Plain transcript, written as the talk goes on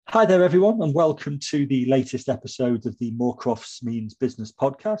Hi there, everyone, and welcome to the latest episode of the Moorcrofts Means Business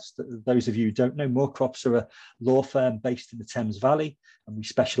podcast. Those of you who don't know, Moorcrofts are a law firm based in the Thames Valley, and we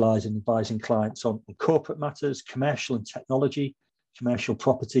specialise in advising clients on corporate matters, commercial and technology, commercial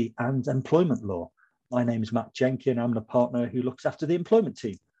property, and employment law. My name is Matt Jenkin. I'm the partner who looks after the employment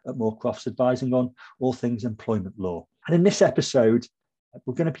team at Moorcrofts, advising on all things employment law. And in this episode,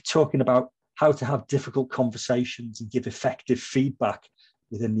 we're going to be talking about how to have difficult conversations and give effective feedback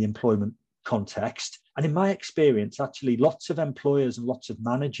within the employment context. And in my experience, actually, lots of employers and lots of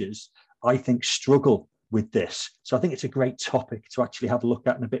managers, I think, struggle with this. So I think it's a great topic to actually have a look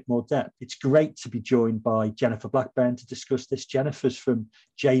at in a bit more depth. It's great to be joined by Jennifer Blackburn to discuss this. Jennifer's from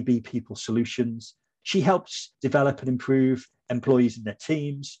JB People Solutions. She helps develop and improve employees and their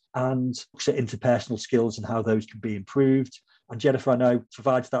teams and looks at interpersonal skills and how those can be improved. And Jennifer, I know,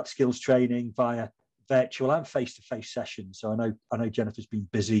 provides that skills training via virtual and face-to-face sessions. So I know Jennifer's been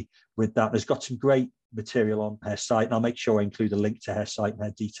busy with that. There's got some great material on her site, and I'll make sure I include a link to her site and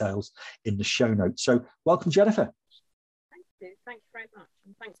her details in the show notes. So welcome, Jennifer. Thank you. Thank you very much.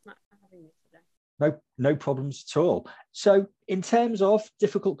 And thanks, Matt, for having me today. No problems at all. So in terms of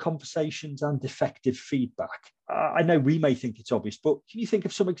difficult conversations and effective feedback, I know we may think it's obvious, but can you think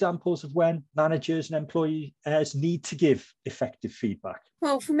of some examples of when managers and employees need to give effective feedback?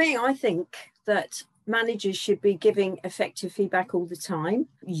 Well, for me, I think that managers should be giving effective feedback all the time.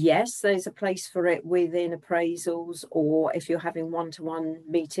 Yes, there's a place for it within appraisals or if you're having one-to-one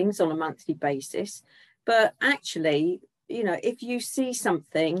meetings on a monthly basis. But actually, you know, if you see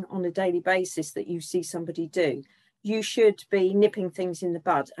something on a daily basis that you see somebody do, you should be nipping things in the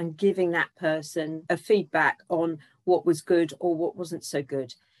bud and giving that person a feedback on what was good or what wasn't so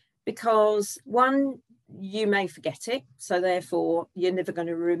good. Because one, you may forget it, so therefore you're never going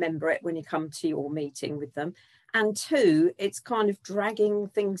to remember it when you come to your meeting with them. And two, it's kind of dragging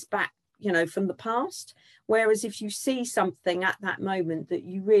things back, you know, from the past. Whereas if you see something at that moment that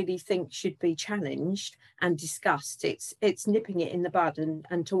you really think should be challenged and discussed, it's nipping it in the bud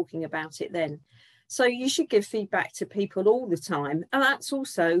and talking about it then. So you should give feedback to people all the time. And that's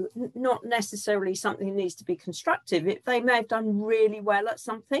also not necessarily something that needs to be constructive. They may have done really well at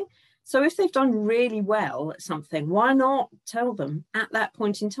something. So if they've done really well at something, why not tell them at that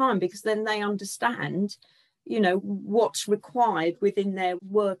point in time? Because then they understand, you know, what's required within their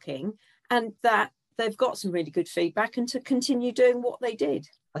working and that they've got some really good feedback and to continue doing what they did.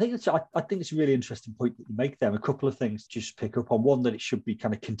 I think it's a really interesting point that you make there. A couple of things to just pick up on. One, that it should be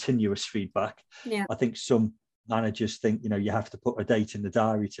kind of continuous feedback. Yeah. I think some managers think, you know, you have to put a date in the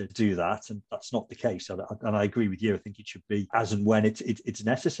diary to do that, and that's not the case. And I agree with you. I think it should be as and when it's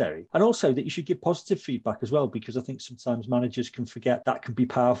necessary. And also that you should give positive feedback as well, because I think sometimes managers can forget that can be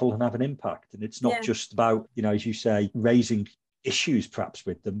powerful and have an impact. And it's not just about, you know, as you say, raising issues perhaps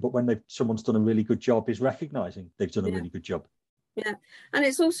with them, but when someone's done a really good job, is recognizing they've done a really good job. Yeah. And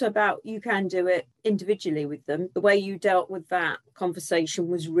it's also about, you can do it individually with them. The way you dealt with that conversation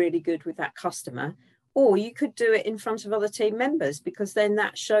was really good with that customer. Or you could do it in front of other team members, because then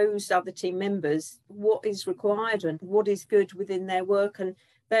that shows other team members what is required and what is good within their work. And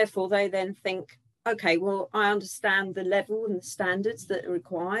therefore they then think, okay, well, I understand the level and the standards that are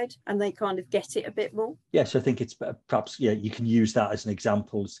required, and they kind of get it a bit more. Yes, I think it's perhaps, you can use that as an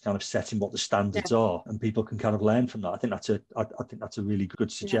example, as kind of setting what the standards are, and people can kind of learn from that. I think that's a really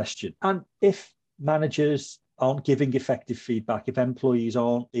good suggestion. Yeah. And if managers aren't giving effective feedback, if employees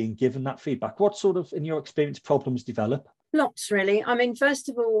aren't being given that feedback, what sort of, in your experience, problems develop? Lots, really. I mean, first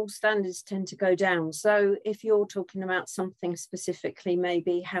of all, standards tend to go down. So if you're talking about something specifically,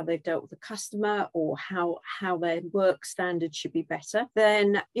 maybe how they've dealt with the customer or how their work standards should be better,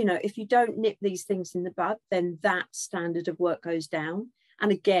 then, you know, if you don't nip these things in the bud, then that standard of work goes down.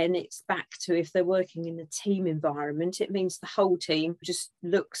 And again, it's back to, if they're working in a team environment, it means the whole team just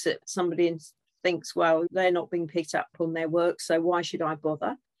looks at somebody and thinks, well, they're not being picked up on their work, so why should I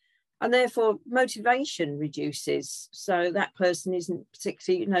bother? And therefore motivation reduces. So that person isn't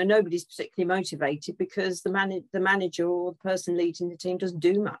particularly, you know, nobody's particularly motivated because the manager or the person leading the team doesn't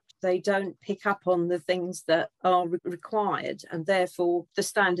do much. They don't pick up on the things that are required, and therefore the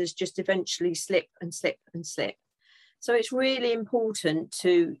standards just eventually slip and slip and slip. So it's really important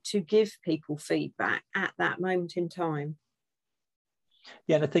to give people feedback at that moment in time.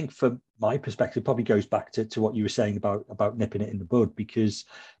 Yeah, and I think from my perspective, it probably goes back to what you were saying about nipping it in the bud, because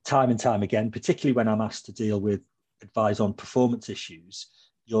time and time again, particularly when I'm asked to deal with advise on performance issues,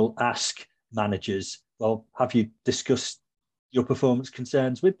 you'll ask managers, well, have you discussed your performance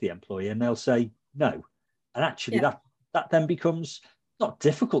concerns with the employee? And they'll say no. And actually that then becomes not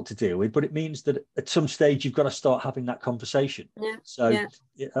difficult to deal with, but it means that at some stage you've got to start having that conversation. I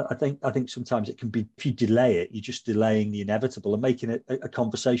think sometimes it can be, if you delay it, you're just delaying the inevitable and making it a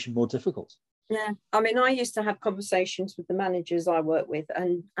conversation more difficult. Yeah, I mean, I used to have conversations with the managers I work with,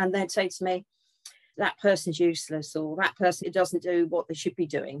 and they'd say to me, that person's useless, or that person doesn't do what they should be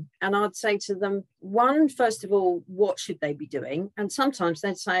doing. And I'd say to them, one, first of all, what should they be doing? And sometimes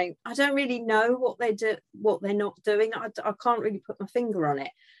they'd say, I don't really know what they're not doing. I can't really put my finger on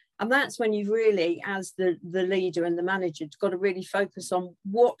it. And that's when you've really, as the leader and the manager, got to really focus on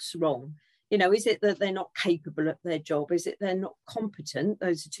what's wrong. You know, is it that they're not capable at their job? Is it they're not competent?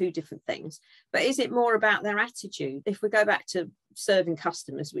 Those are two different things. But is it more about their attitude? If we go back to serving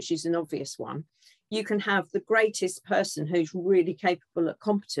customers, which is an obvious one, you can have the greatest person who's really capable and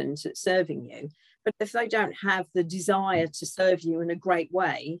competent at serving you. But if they don't have the desire to serve you in a great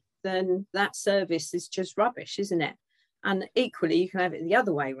way, then that service is just rubbish, isn't it? And equally, you can have it the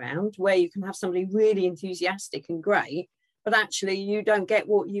other way around, where you can have somebody really enthusiastic and great, but actually you don't get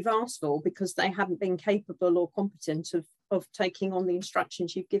what you've asked for because they haven't been capable or competent of taking on the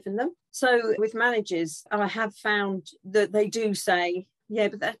instructions you've given them. So with managers, I have found that they do say, yeah,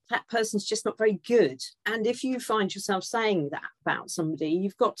 but that person's just not very good. And if you find yourself saying that about somebody,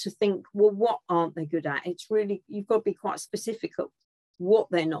 you've got to think, well, what aren't they good at? It's really, you've got to be quite specific of what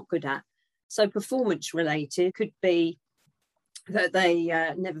they're not good at. So performance related could be that they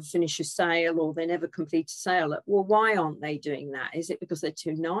never finish a sale, or they never complete a sale. Well, why aren't they doing that? Is it because they're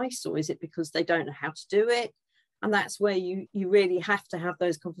too nice, or is it because they don't know how to do it? And that's where you really have to have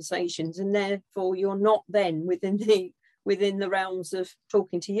those conversations. And therefore, you're not then within the realms of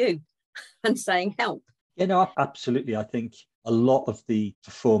talking to you and saying help. Yeah, no, absolutely. I think a lot of the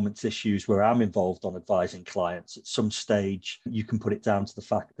performance issues where I'm involved on advising clients, at some stage, you can put it down to the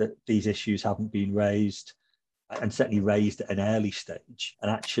fact that these issues haven't been raised, and certainly raised at an early stage. And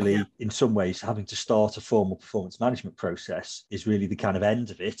actually, in some ways, having to start a formal performance management process is really the kind of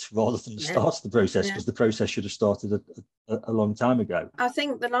end of it, rather than the start of the process, because the process should have started a long time ago. I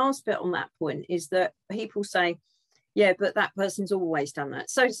think the last bit on that point is that people say, yeah, but that person's always done that.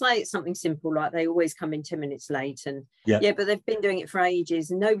 So say it's something simple, like they always come in 10 minutes late, and yeah, but they've been doing it for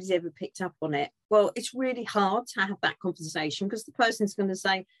ages and nobody's ever picked up on it. Well, it's really hard to have that conversation, because the person's going to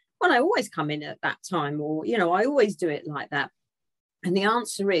say, well, I always come in at that time, or, you know, I always do it like that. And the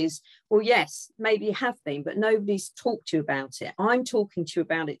answer is, well, yes, maybe you have been, but nobody's talked to you about it. I'm talking to you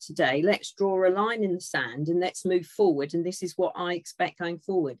about it today. Let's draw a line in the sand and let's move forward. And this is what I expect going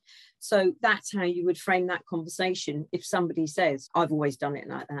forward. So that's how you would frame that conversation if somebody says, I've always done it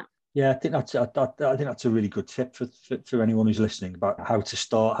like that. Yeah, I think that's a really good tip for anyone who's listening about how to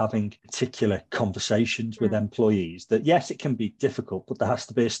start having particular conversations with employees. That yes, it can be difficult, but there has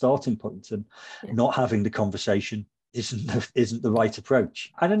to be a starting point, and not having the conversation isn't the right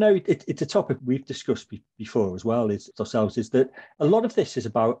approach. And I know it's a topic we've discussed before as well, is that a lot of this is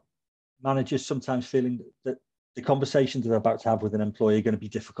about managers sometimes feeling that the conversations they're about to have with an employee are going to be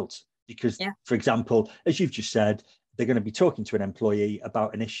difficult because, for example, as you've just said, they're going to be talking to an employee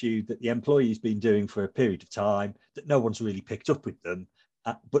about an issue that the employee's been doing for a period of time that no one's really picked up with them,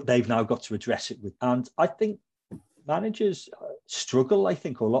 but they've now got to address it with. And I think managers struggle, or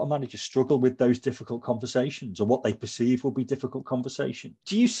a lot of managers struggle with those difficult conversations, or what they perceive will be difficult conversation.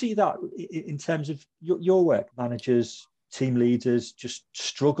 Do you see that in terms of your work? Managers, team leaders just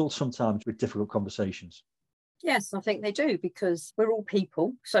struggle sometimes with difficult conversations? Yes, I think they do, because we're all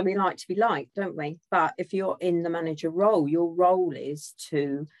people, so we like to be liked, don't we? But if you're in the manager role, your role is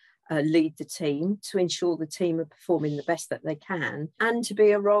to lead the team, to ensure the team are performing the best that they can, and to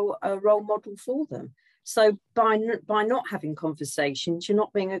be a role model for them. So by not having conversations, you're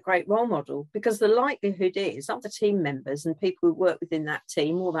not being a great role model, because the likelihood is other team members and people who work within that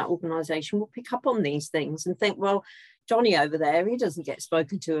team or that organisation will pick up on these things and think, well, Johnny over there, he doesn't get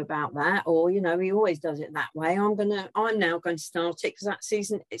spoken to about that, or, you know, he always does it that way. I'm now going to start it because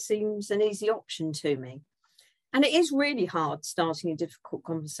it seems an easy option to me. And it is really hard starting a difficult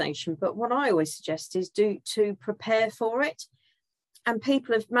conversation. But what I always suggest is to prepare for it. And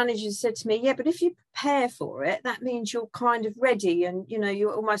managers said to me, yeah, but if you prepare for it, that means you're kind of ready, and, you know,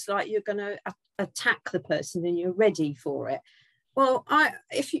 you're almost like you're going to attack the person and you're ready for it. Well,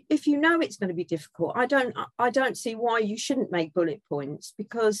 if you know it's going to be difficult, I don't see why you shouldn't make bullet points,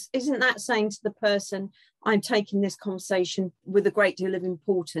 because isn't that saying to the person, I'm taking this conversation with a great deal of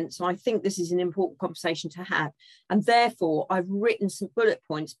importance. So I think this is an important conversation to have. And therefore, I've written some bullet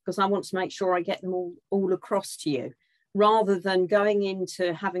points because I want to make sure I get them all across to you, rather than going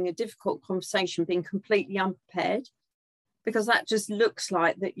into having a difficult conversation being completely unprepared. because that just looks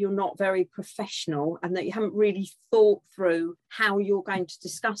like that you're not very professional and that you haven't really thought through how you're going to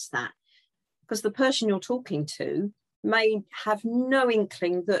discuss that. Because the person you're talking to may have no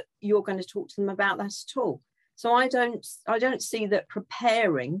inkling that you're going to talk to them about that at all. So I don't see that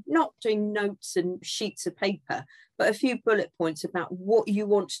preparing, not doing notes and sheets of paper, but a few bullet points about what you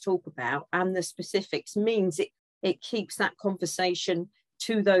want to talk about and the specifics means it keeps that conversation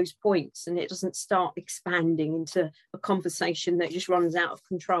to those points and it doesn't start expanding into a conversation that just runs out of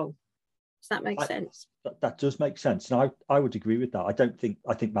control. Does that make sense? That does make sense. And I would agree with that.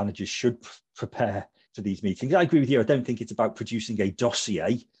 I think managers should prepare for these meetings. I agree with you. I don't think it's about producing a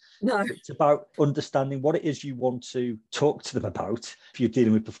dossier. No. It's about understanding what it is you want to talk to them about. If you're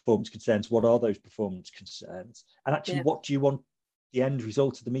dealing with performance concerns, what are those performance concerns? And actually, what do you want the end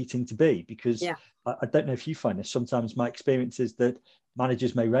result of the meeting to be? Because I don't know if you find this. Sometimes my experience is that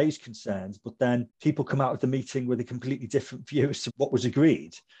managers may raise concerns, but then people come out of the meeting with a completely different view as to what was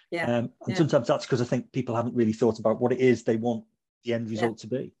agreed. And sometimes that's because I think people haven't really thought about what it is they want the end result to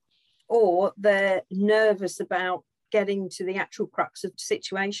be. Or they're nervous about getting to the actual crux of the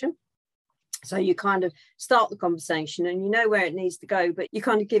situation. So you kind of start the conversation and you know where it needs to go, but you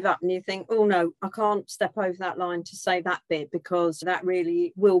kind of give up and you think, oh no, I can't step over that line to say that bit because that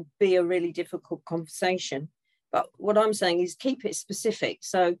really will be a really difficult conversation. But what I'm saying is keep it specific.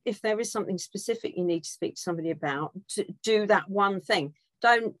 So if there is something specific you need to speak to somebody about, to do that one thing.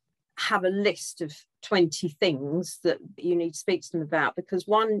 Don't have a list of 20 things that you need to speak to them about, because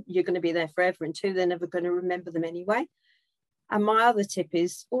one, you're going to be there forever, and two, they're never going to remember them anyway. And my other tip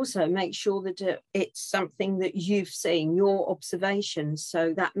is also make sure that it's something that you've seen, your observations,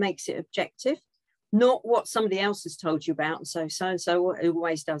 so that makes it objective, not what somebody else has told you about. So and so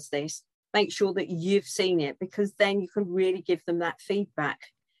always does this. Make sure that you've seen it, because then you can really give them that feedback.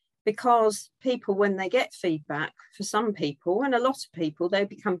 Because people, when they get feedback, for some people and a lot of people, they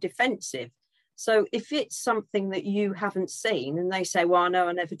become defensive. So if it's something that you haven't seen and they say, well, no,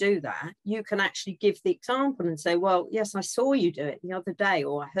 I never do that, you can actually give the example and say, well, yes, I saw you do it the other day,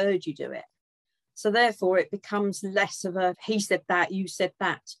 or I heard you do it. So therefore, it becomes less of a he said that, you said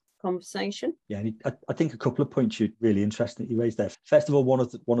that conversation. Yeah, and I think a couple of points you're really interesting that you raised there. First of all, one of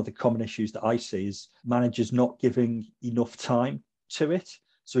the common issues that I see is managers not giving enough time to it.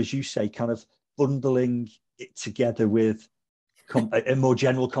 So as you say, kind of bundling it together with a more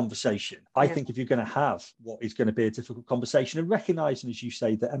general conversation. I think if you're going to have what is going to be a difficult conversation, and recognizing, as you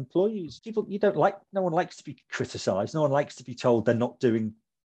say, that employees, people no one likes to be criticized. No one likes to be told they're not doing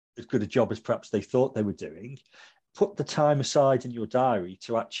as good a job as perhaps they thought they were doing. Put the time aside in your diary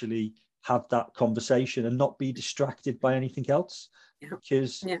to actually have that conversation and not be distracted by anything else.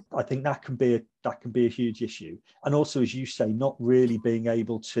 Because I think that can be a huge issue. And also, as you say, not really being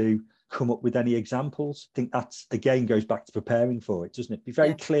able to come up with any examples. I think that again goes back to preparing for it, doesn't it? Be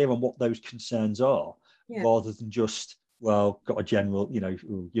very clear on what those concerns are, rather than just, well, got a general,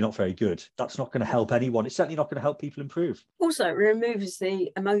 you're not very good. That's not going to help anyone. It's certainly not going to help people improve. Also, it removes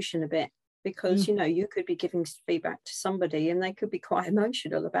the emotion a bit, because you could be giving feedback to somebody and they could be quite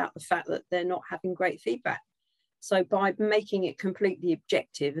emotional about the fact that they're not having great feedback. So by making it completely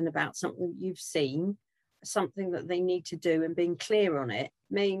objective and about something you've seen, something that they need to do, and being clear on it,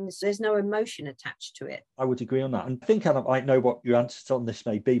 means there's no emotion attached to it. I would agree on that. And I think I know what your answer on this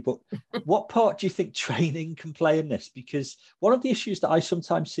may be, but what part do you think training can play in this? Because one of the issues that I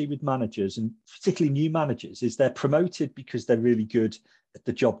sometimes see with managers, and particularly new managers, is they're promoted because they're really good at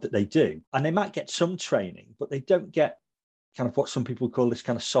the job that they do. And they might get some training, but they don't get kind of what some people call this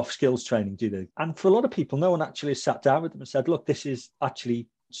kind of soft skills training, do they? And for a lot of people, no one actually has sat down with them and said, look, this is actually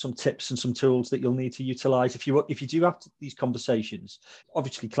some tips and some tools that you'll need to utilize if you do have these conversations.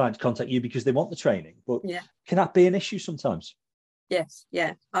 Obviously, clients contact you because they want the training, but can that be an issue sometimes? Yes,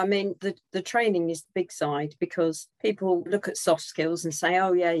 yeah. I mean, the training is the big side, because people look at soft skills and say,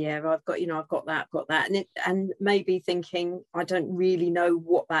 oh yeah, I've got that, and maybe thinking, I don't really know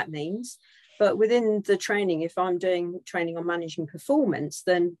what that means. But within the training, if I'm doing training on managing performance,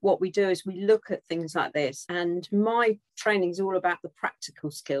 then what we do is we look at things like this. And my training is all about the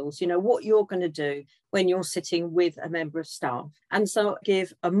practical skills, what you're going to do when you're sitting with a member of staff. And so I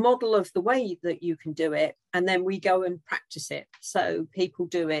give a model of the way that you can do it, and then we go and practice it. So people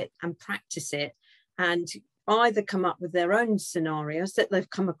do it and practice it, and either come up with their own scenarios that they've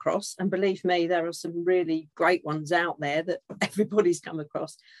come across. And believe me, there are some really great ones out there that everybody's come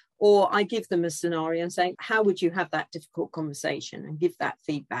across. Or I give them a scenario and say, how would you have that difficult conversation, and give that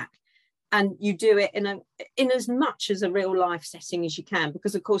feedback? And you do it in as much as a real life setting as you can,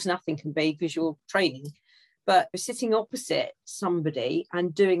 because of course nothing can be visual training. But sitting opposite somebody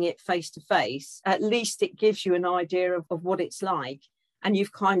and doing it face to face, at least it gives you an idea of what it's like. And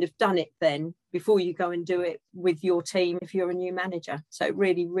you've kind of done it then before you go and do it with your team if you're a new manager. So it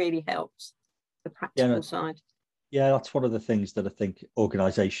really, really helps the practical side. Yeah, that's one of the things that I think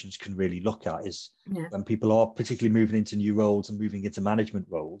organisations can really look at is when people are particularly moving into new roles and moving into management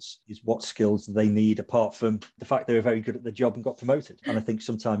roles, is what skills do they need apart from the fact they were very good at the job and got promoted. And I think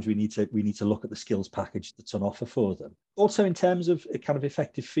sometimes we need to look at the skills package that's on offer for them. Also, in terms of kind of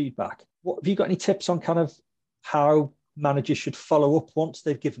effective feedback, what have you got any tips on kind of how managers should follow up once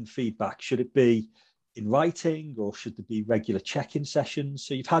they've given feedback? Should it be in writing or should there be regular check-in sessions?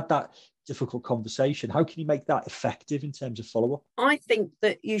 So you've had that difficult conversation. How can you make that effective in terms of follow-up? I think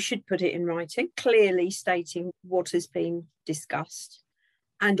that you should put it in writing, clearly stating what has been discussed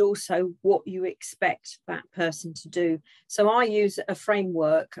and also what you expect that person to do. So I use a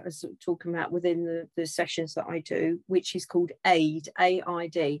framework, as I'm talking about within the sessions that I do, which is called AID,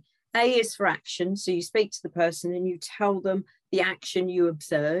 A-I-D. A is for action. So you speak to the person and you tell them the action you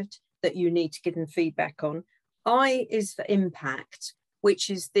observed that you need to give them feedback on. I is for impact,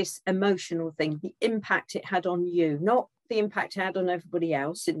 which is this emotional thing, the impact it had on you, not the impact it had on everybody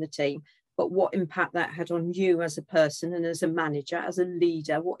else in the team, but what impact that had on you as a person and as a manager, as a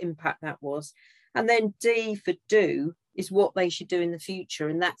leader, what impact that was. And then D for do is what they should do in the future.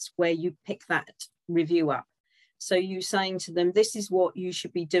 And that's where you pick that review up. So you're saying to them, this is what you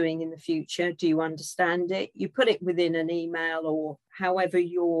should be doing in the future. Do you understand it? You put it within an email or however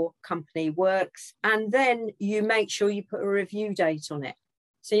your company works. And then you make sure you put a review date on it.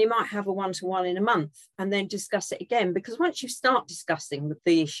 So you might have a one-to-one in a month and then discuss it again. Because once you start discussing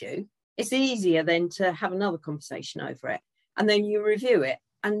the issue, it's easier then to have another conversation over it. And then you review it.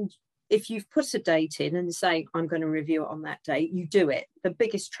 And if you've put a date in and say, I'm going to review it on that date, you do it. The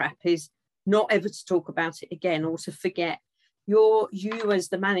biggest trap is not ever to talk about it again or to forget. You as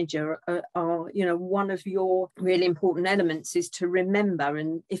the manager are, one of your really important elements is to remember.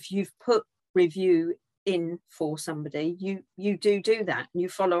 And if you've put review in for somebody, you do that and you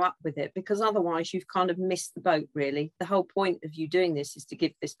follow up with it, because otherwise you've kind of missed the boat, really. The whole point of you doing this is to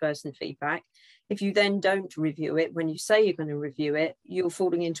give this person feedback. If you then don't review it when you say you're going to review it, you're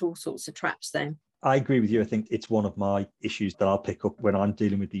falling into all sorts of traps then. I agree with you. I think it's one of my issues that I'll pick up when I'm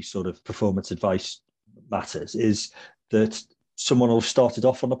dealing with these sort of performance advice matters is that someone will have started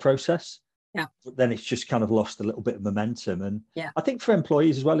off on the process, but then it's just kind of lost a little bit of momentum. And I think for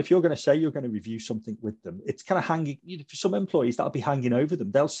employees as well, if you're going to say you're going to review something with them, it's kind of hanging, for some employees, that'll be hanging over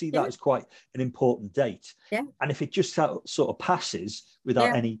them. They'll see that as quite an important date. Yeah. And if it just sort of passes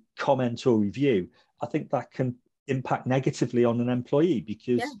without any comment or review, I think that can impact negatively on an employee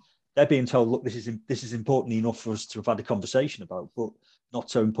because they're being told, look, this is important enough for us to have had a conversation about, but not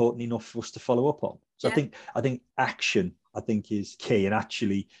so important enough for us to follow up on. So I think action, is key, and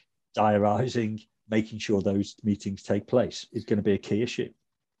actually diarising, making sure those meetings take place is going to be a key issue.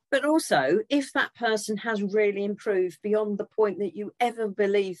 But also, if that person has really improved beyond the point that you ever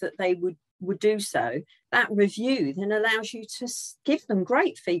believe that they would do so, that review then allows you to give them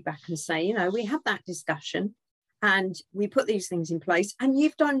great feedback and say, we had that discussion and we put these things in place and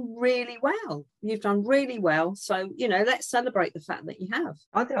you've done really well. So, let's celebrate the fact that you have.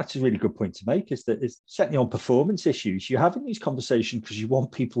 I think that's a really good point to make, is that it's certainly on performance issues. You're having these conversations because you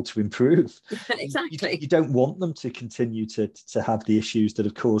want people to improve. Exactly. You don't want them to continue to have the issues that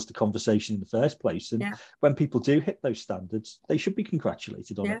have caused the conversation in the first place. And when people do hit those standards, they should be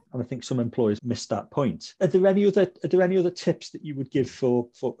congratulated on it. And I think some employers miss that point. Are there any other tips that you would give for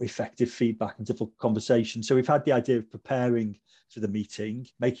effective feedback and difficult conversation? So we've had the idea of preparing for the meeting,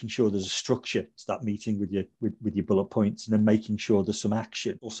 making sure there's a structure to that meeting with your bullet points, and then making sure there's some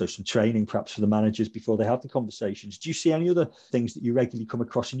action, also some training perhaps for the managers before they have the conversations. Do you see any other things that you regularly come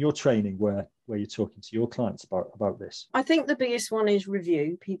across in your training where you're talking to your clients about this? I think the biggest one is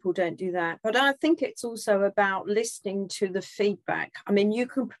review. People don't do that. But I think it's also about listening to the feedback. I mean, you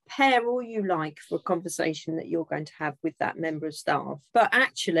can prepare all you like for a conversation that you're going to have with that member of staff, but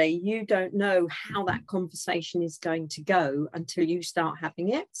actually you don't know how that conversation is going to go until you start having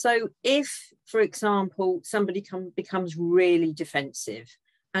it. So if, for example, somebody becomes really defensive,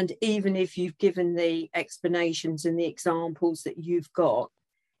 and even if you've given the explanations and the examples that you've got,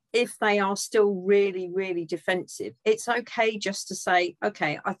 if they are still really, really defensive, it's okay just to say,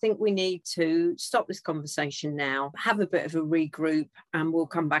 okay, I think we need to stop this conversation now, have a bit of a regroup, and we'll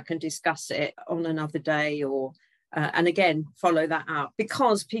come back and discuss it on another day, or and again, follow that up,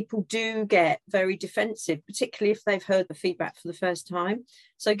 because people do get very defensive, particularly if they've heard the feedback for the first time.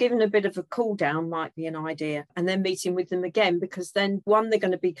 So giving a bit of a cool down might be an idea, and then meeting with them again, because then, one, they're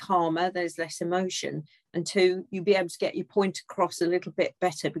going to be calmer, there's less emotion. And two, you'll be able to get your point across a little bit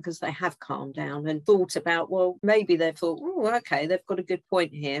better because they have calmed down and thought about, well, maybe they've thought, oh, okay, they've got a good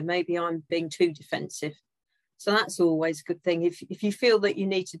point here. Maybe I'm being too defensive. So that's always a good thing. If you feel that you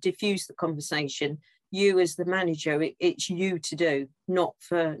need to diffuse the conversation, you as the manager, it's you to do, not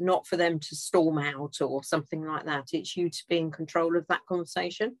for them to storm out or something like that. It's you to be in control of that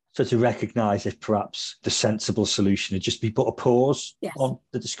conversation. So to recognise if perhaps the sensible solution would just be put a pause on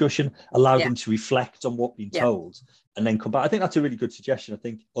the discussion, allow them to reflect on what been told, and then come back. I think that's a really good suggestion. I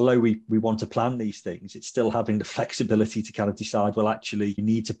think although we want to plan these things, it's still having the flexibility to kind of decide, well, actually, you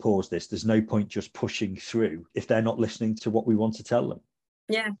need to pause this. There's no point just pushing through if they're not listening to what we want to tell them.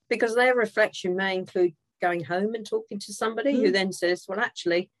 Yeah, because their reflection may include going home and talking to somebody who then says, well,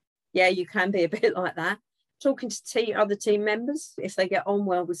 actually, yeah, you can be a bit like that. Talking to other team members, if they get on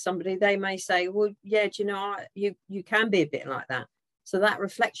well with somebody, they may say, well, yeah, do you know, you can be a bit like that. So that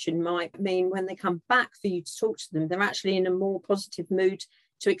reflection might mean when they come back for you to talk to them, they're actually in a more positive mood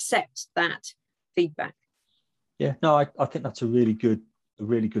to accept that feedback. Yeah, no, I think that's a really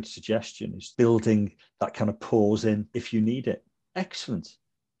good suggestion, is building that kind of pause in if you need it. Excellent.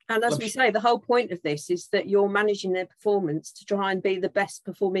 And as we say, the whole point of this is that you're managing their performance to try and be the best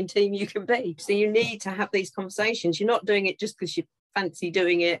performing team you can be. So you need to have these conversations. You're not doing it just because you fancy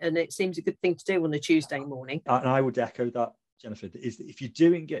doing it and it seems a good thing to do on a Tuesday morning. And I would echo that, Jennifer, is that if you're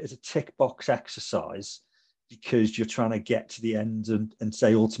doing it as a tick box exercise because you're trying to get to the end and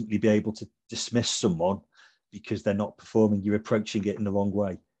say ultimately be able to dismiss someone because they're not performing, you're approaching it in the wrong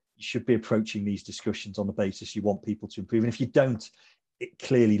way. You should be approaching these discussions on the basis you want people to improve. And if you don't, it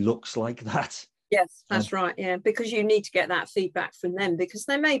clearly looks like that. Yes, that's right. Yeah, because you need to get that feedback from them, because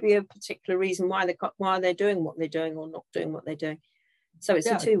there may be a particular reason why they're doing what they're doing or not doing what they're doing. So it's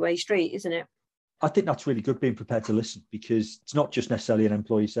a two-way street, isn't it? I think that's really good, being prepared to listen, because it's not just necessarily an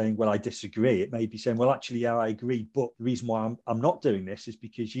employee saying, well, I disagree. It may be saying, well, actually, yeah, I agree. But the reason why I'm not doing this is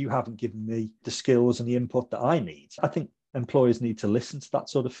because you haven't given me the skills and the input that I need. I think employers need to listen to that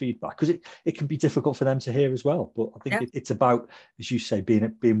sort of feedback, because it can be difficult for them to hear as well. But I think it's about, as you say,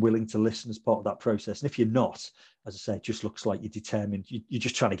 being willing to listen as part of that process. And if you're not, as I say, it just looks like you're determined. You're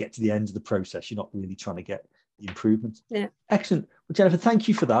just trying to get to the end of the process. You're not really trying to get the improvement. Yeah. Excellent. Well, Jennifer, thank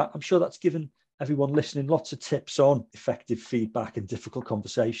you for that. I'm sure that's given everyone listening lots of tips on effective feedback and difficult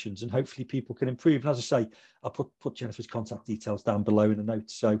conversations, and hopefully people can improve. And as I say, I'll put Jennifer's contact details down below in the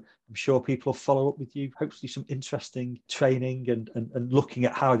notes, so I'm sure people will follow up with you, hopefully some interesting training and looking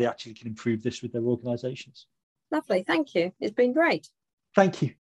at how they actually can improve this with their organisations. Lovely, thank you. It's been great. Thank you.